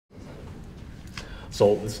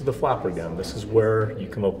So this is the flapper gun. This is where you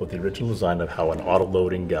come up with the original design of how an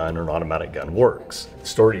auto-loading gun or an automatic gun works. The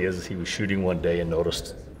story is he was shooting one day and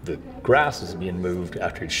noticed the grass is being moved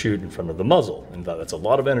after he'd shoot in front of the muzzle, and thought that's a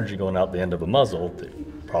lot of energy going out the end of a muzzle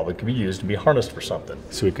that probably could be used to be harnessed for something.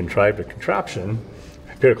 So he contrived a contraption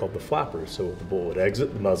here called the flapper. So the bullet would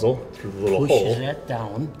exit the muzzle through the little hole. Pushes it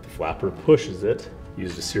down. The flapper pushes it,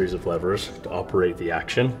 used a series of levers to operate the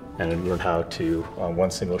action, and then learn how to, on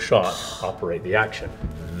one single shot, operate the action.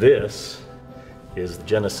 This is the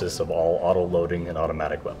genesis of all auto-loading and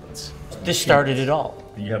automatic weapons. This started it all.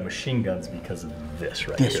 You have machine guns because of this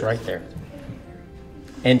right here. This right there.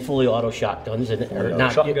 And fully auto shotguns, and or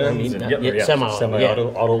not shotguns,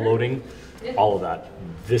 semi-auto, auto-loading, all of that.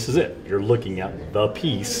 This is it. You're looking at the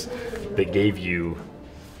piece that gave you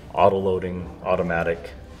auto-loading,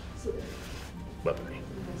 automatic weaponry.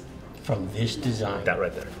 From this design. That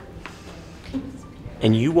right there.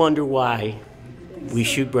 And you wonder why we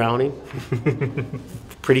shoot Browning?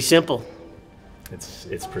 Pretty simple.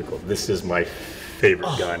 It's pretty cool. This is my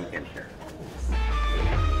favorite gun in here.